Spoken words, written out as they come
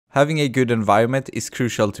Having a good environment is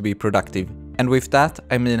crucial to be productive. And with that,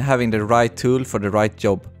 I mean having the right tool for the right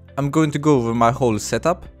job. I'm going to go over my whole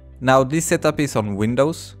setup. Now this setup is on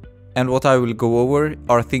Windows. And what I will go over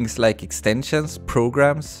are things like extensions,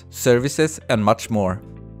 programs, services and much more.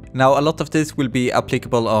 Now a lot of this will be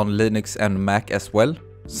applicable on Linux and Mac as well.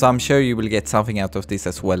 So I'm sure you will get something out of this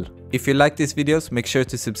as well. If you like these videos, make sure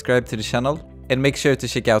to subscribe to the channel and make sure to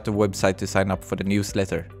check out the website to sign up for the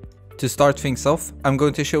newsletter. To start things off, I'm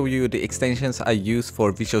going to show you the extensions I use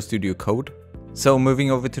for Visual Studio Code. So moving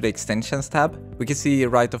over to the extensions tab, we can see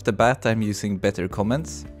right off the bat I'm using better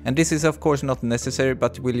comments. And this is of course not necessary,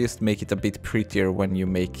 but will just make it a bit prettier when you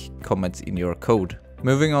make comments in your code.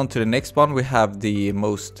 Moving on to the next one, we have the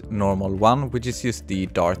most normal one, which is just the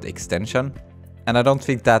Dart extension. And I don't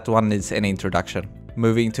think that one needs any introduction.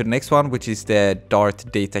 Moving to the next one, which is the Dart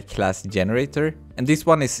data class generator. And this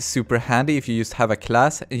one is super handy if you just have a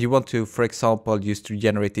class and you want to, for example, just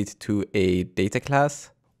generate it to a data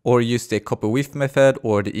class, or use the copy with method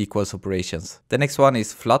or the equals operations. The next one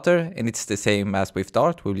is Flutter, and it's the same as with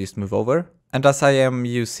Dart. We'll just move over. And as I am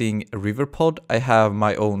using RiverPod, I have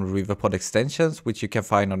my own RiverPod extensions, which you can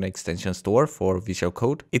find on the extension store for Visual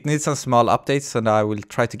Code. It needs some small updates and I will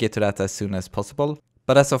try to get to that as soon as possible.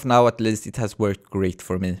 But as of now, at least it has worked great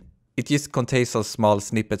for me. It just contains some small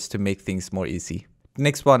snippets to make things more easy. The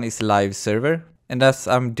next one is Live Server. And as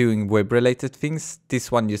I'm doing web related things,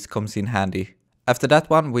 this one just comes in handy. After that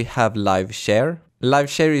one, we have Live Share. Live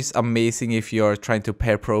Share is amazing if you're trying to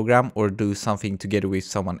pair program or do something together with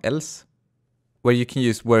someone else, where you can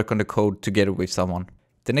just work on the code together with someone.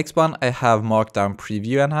 The next one I have Markdown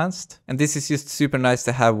Preview Enhanced. And this is just super nice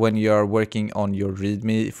to have when you are working on your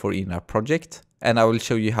README for in a project. And I will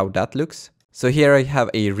show you how that looks. So here I have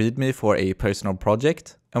a README for a personal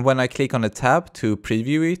project. And when I click on the tab to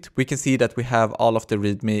preview it, we can see that we have all of the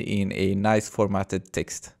README in a nice formatted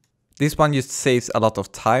text. This one just saves a lot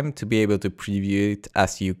of time to be able to preview it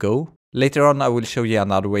as you go. Later on I will show you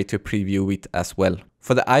another way to preview it as well.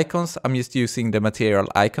 For the icons, I'm just using the Material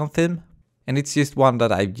Icon theme. And it's just one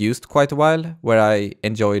that I've used quite a while, where I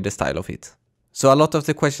enjoy the style of it. So a lot of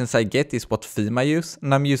the questions I get is what theme I use,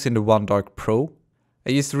 and I'm using the OneDark Pro.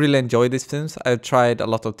 I just really enjoy these themes. I've tried a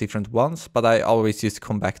lot of different ones, but I always just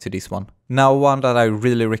come back to this one. Now one that I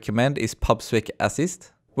really recommend is PubSpec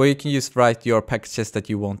Assist, where you can just write your packages that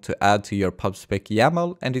you want to add to your PubSpec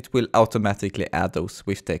YAML, and it will automatically add those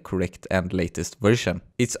with the correct and latest version.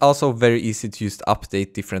 It's also very easy to just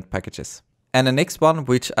update different packages. And the next one,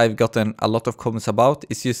 which I've gotten a lot of comments about,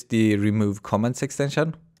 is just the Remove Comments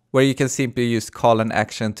extension, where you can simply use call an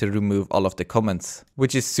action to remove all of the comments,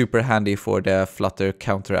 which is super handy for the Flutter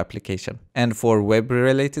counter application. And for web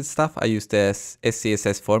related stuff, I use the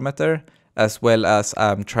SCSS formatter, as well as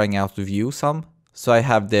I'm trying out Vue some. So I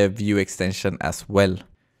have the Vue extension as well.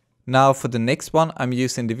 Now for the next one, I'm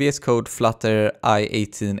using the VS Code Flutter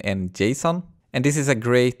I18 and JSON. And this is a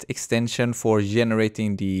great extension for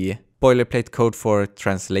generating the boilerplate code for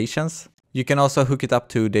translations. You can also hook it up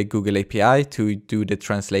to the Google API to do the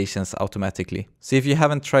translations automatically. So if you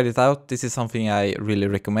haven't tried it out, this is something I really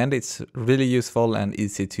recommend. It's really useful and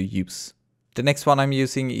easy to use. The next one I'm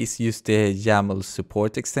using is just the YAML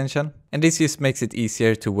support extension. And this just makes it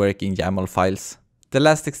easier to work in YAML files. The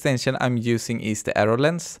last extension I'm using is the arrow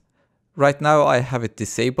lens. Right now I have it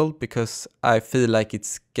disabled because I feel like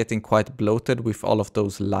it's getting quite bloated with all of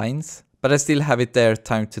those lines. But I still have it there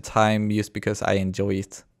time to time just because I enjoy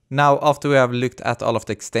it. Now, after we have looked at all of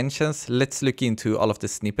the extensions, let's look into all of the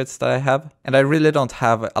snippets that I have. And I really don't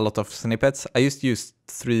have a lot of snippets. I just used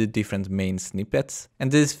 3 different main snippets.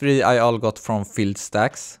 And these 3 I all got from Filled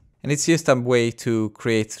Stacks. And it's just a way to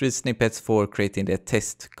create 3 snippets for creating the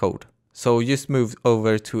test code. So just move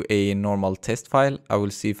over to a normal test file. I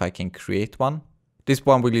will see if I can create one. This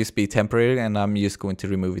one will just be temporary and I'm just going to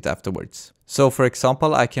remove it afterwards. So for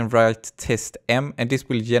example, I can write test M and this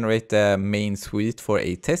will generate the main suite for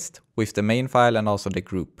a test with the main file and also the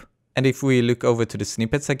group. And if we look over to the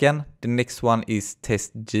snippets again, the next one is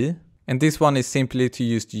test G. And this one is simply to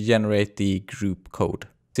use to generate the group code.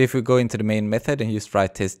 So if we go into the main method and just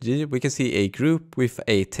write test G, we can see a group with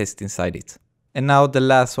a test inside it. And now the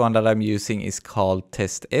last one that I'm using is called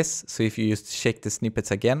test S. So if you just check the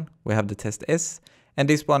snippets again, we have the test S. And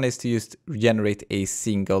this one is to just generate a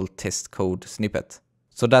single test code snippet.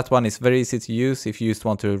 So that one is very easy to use if you just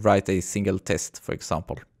want to write a single test, for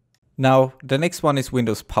example. Now, the next one is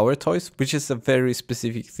Windows PowerToys, which is a very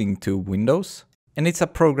specific thing to Windows. And it's a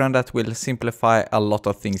program that will simplify a lot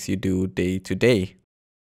of things you do day to day.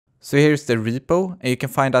 So here's the repo, and you can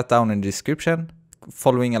find that down in the description.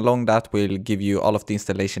 Following along that will give you all of the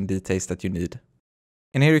installation details that you need.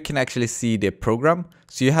 And here you can actually see the program.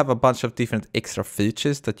 So you have a bunch of different extra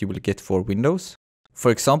features that you will get for Windows.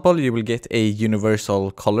 For example, you will get a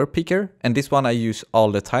universal color picker, and this one I use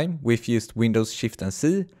all the time. We've used Windows Shift and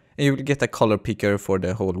C, and you will get a color picker for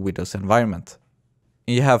the whole Windows environment.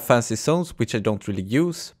 And you have fancy zones, which I don't really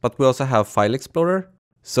use, but we also have File Explorer.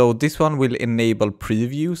 So this one will enable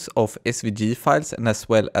previews of SVG files and as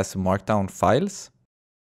well as Markdown files.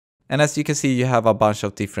 And as you can see, you have a bunch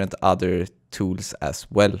of different other tools as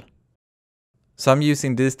well. So I'm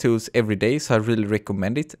using these tools every day, so I really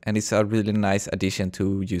recommend it, and it's a really nice addition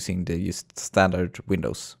to using the standard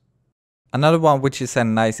Windows. Another one which is a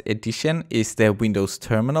nice addition is the Windows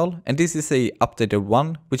Terminal, and this is a updated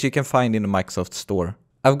one which you can find in the Microsoft Store.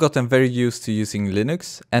 I've gotten very used to using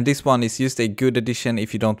Linux, and this one is just a good addition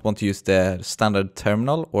if you don't want to use the standard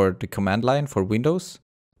terminal or the command line for Windows,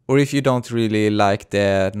 or if you don't really like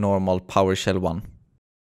the normal PowerShell one.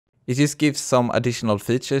 It just gives some additional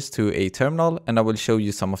features to a terminal, and I will show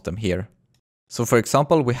you some of them here. So for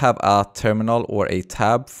example, we have a terminal or a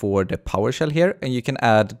tab for the PowerShell here, and you can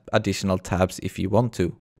add additional tabs if you want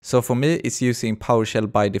to. So for me, it's using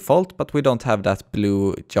PowerShell by default, but we don't have that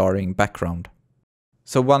blue jarring background.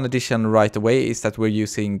 So one addition right away is that we're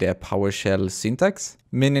using the PowerShell syntax,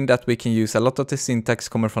 meaning that we can use a lot of the syntax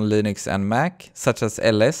coming from Linux and Mac, such as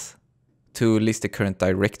ls, to list the current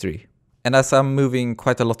directory. And as I'm moving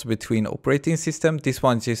quite a lot between operating systems, this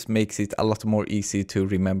one just makes it a lot more easy to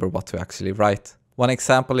remember what to actually write. One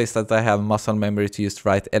example is that I have muscle memory to just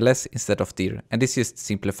write ls instead of dir, and this just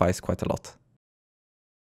simplifies quite a lot.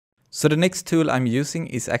 So the next tool I'm using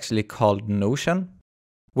is actually called Notion,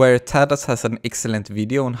 where Tadas has an excellent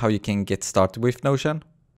video on how you can get started with Notion.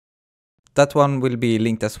 That one will be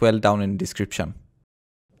linked as well down in the description.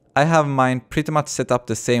 I have mine pretty much set up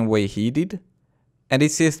the same way he did, and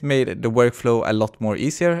it's just made the workflow a lot more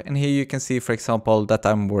easier, and here you can see, for example, that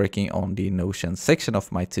I'm working on the Notion section of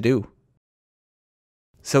my to-do.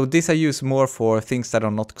 So this I use more for things that are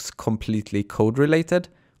not completely code related.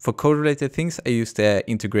 For code related things, I use the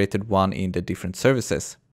integrated one in the different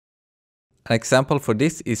services. An example for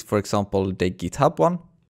this is, for example, the GitHub one.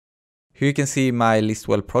 Here you can see my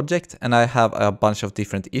Listwell project, and I have a bunch of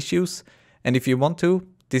different issues. And if you want to,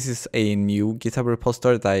 this is a new GitHub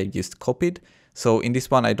repository that I just copied. So in this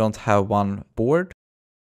one, I don't have one board.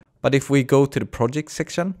 But if we go to the project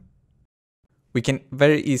section, we can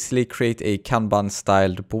very easily create a Kanban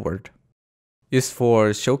styled board. Just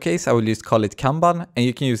for showcase, I will just call it Kanban, and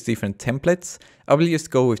you can use different templates. I will just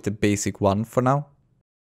go with the basic one for now.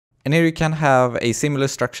 And here you can have a similar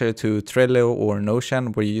structure to Trello or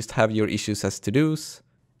Notion, where you just have your issues as to-dos.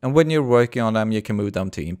 And when you're working on them, you can move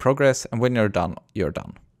them to in progress, and when you're done, you're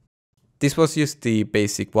done. This was just the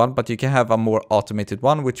basic one, but you can have a more automated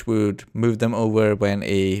one, which would move them over when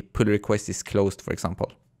a pull request is closed, for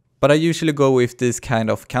example. But I usually go with this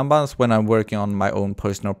kind of Kanbans when I'm working on my own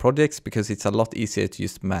personal projects, because it's a lot easier to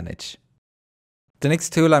just manage. The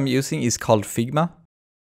next tool I'm using is called Figma.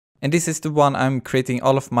 And this is the one I'm creating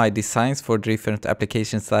all of my designs for different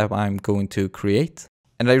applications that I'm going to create.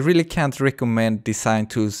 And I really can't recommend design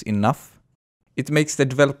tools enough. It makes the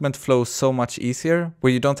development flow so much easier,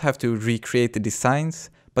 where you don't have to recreate the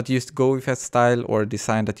designs, but you just go with a style or a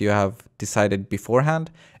design that you have decided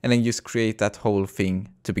beforehand, and then just create that whole thing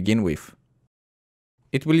to begin with.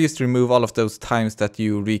 It will just remove all of those times that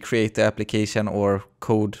you recreate the application or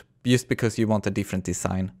code just because you want a different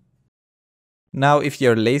design. Now, if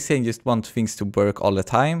you're lazy and just want things to work all the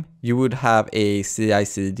time, you would have a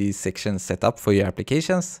CI/CD section set up for your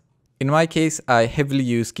applications. In my case, I heavily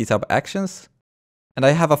use GitHub Actions, and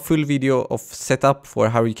I have a full video of setup for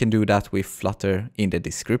how you can do that with Flutter in the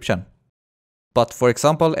description. But for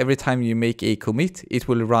example, every time you make a commit, it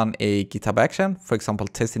will run a GitHub action, for example,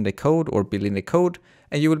 testing the code or building the code,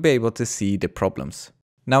 and you will be able to see the problems.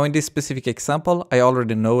 Now in this specific example, I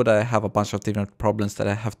already know that I have a bunch of different problems that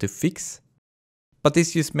I have to fix. But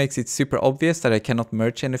this just makes it super obvious that I cannot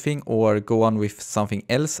merge anything or go on with something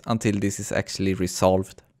else until this is actually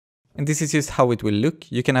resolved. And this is just how it will look.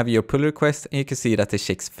 You can have your pull request and you can see that the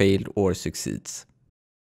checks failed or succeeds.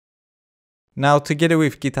 Now together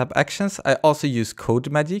with GitHub Actions, I also use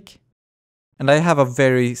CodeMagic. And I have a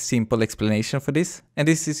very simple explanation for this. And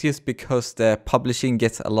this is just because the publishing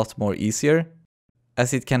gets a lot more easier,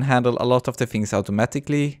 as it can handle a lot of the things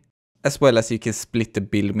automatically, as well as you can split the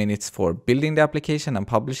build minutes for building the application and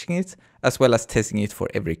publishing it, as well as testing it for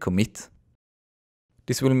every commit.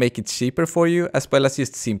 This will make it cheaper for you, as well as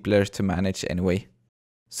just simpler to manage anyway.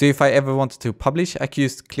 So if I ever wanted to publish, I could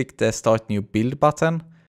just click the Start New Build button,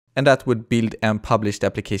 and that would build and publish the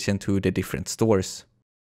application to the different stores.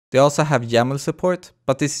 They also have YAML support,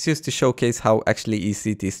 but this is just to showcase how actually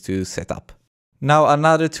easy it is to set up. Now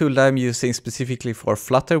another tool that I'm using specifically for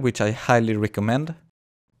Flutter, which I highly recommend,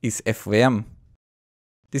 is FVM.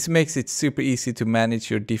 This makes it super easy to manage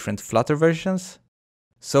your different Flutter versions.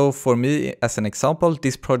 So for me, as an example,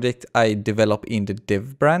 this project I develop in the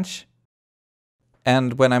dev branch.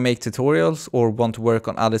 And when I make tutorials or want to work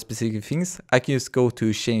on other specific things, I can just go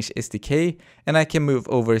to change SDK and I can move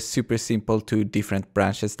over super simple to different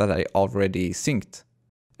branches that I already synced.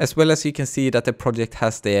 As well as you can see that the project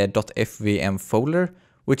has the .fvm folder,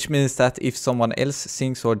 which means that if someone else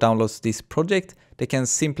syncs or downloads this project, they can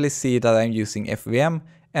simply see that I'm using FVM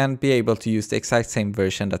and be able to use the exact same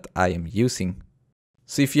version that I am using.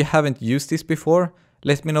 So if you haven't used this before,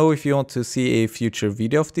 let me know if you want to see a future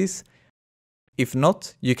video of this. If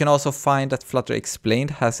not, you can also find that Flutter Explained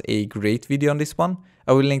has a great video on this one.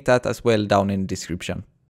 I will link that as well down in the description.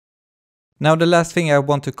 Now the last thing I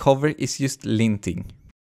want to cover is just linting.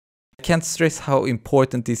 I can't stress how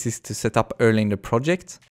important this is to set up early in the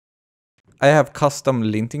project. I have custom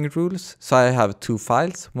linting rules, so I have two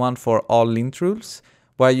files, one for all lint rules,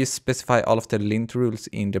 where I just specify all of the lint rules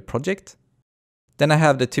in the project. Then I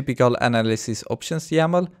have the typical analysis options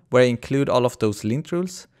YAML, where I include all of those lint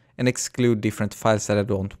rules and exclude different files that I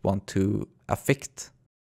don't want to affect.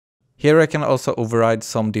 Here I can also override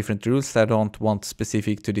some different rules that I don't want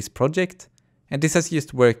specific to this project, and this has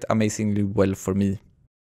just worked amazingly well for me.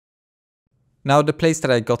 Now the place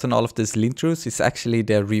that I gotten all of these lint rules is actually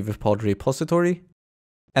the Riverpod repository,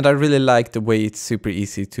 and I really like the way it's super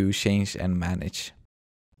easy to change and manage.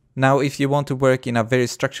 Now if you want to work in a very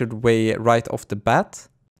structured way right off the bat,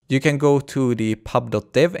 you can go to the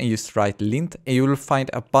pub.dev and just write lint, and you will find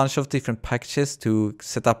a bunch of different packages to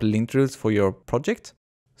set up lint rules for your project.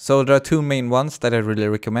 So there are two main ones that I really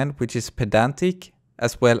recommend, which is Pedantic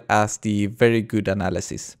as well as the Very Good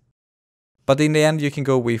Analysis. But in the end you can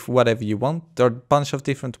go with whatever you want. There are a bunch of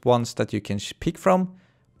different ones that you can pick from,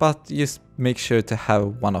 but just make sure to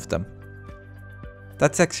have one of them.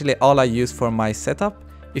 That's actually all I use for my setup.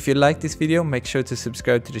 If you like this video, make sure to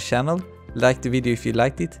subscribe to the channel. Like the video if you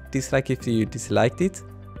liked it, dislike if you disliked it.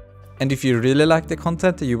 And if you really like the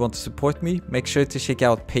content and you want to support me, make sure to check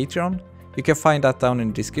out Patreon. You can find that down in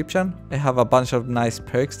the description. I have a bunch of nice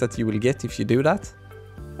perks that you will get if you do that.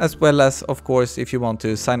 As well as, of course, if you want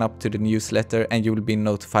to sign up to the newsletter and you will be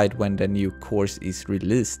notified when the new course is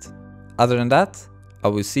released. Other than that, I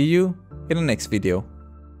will see you in the next video.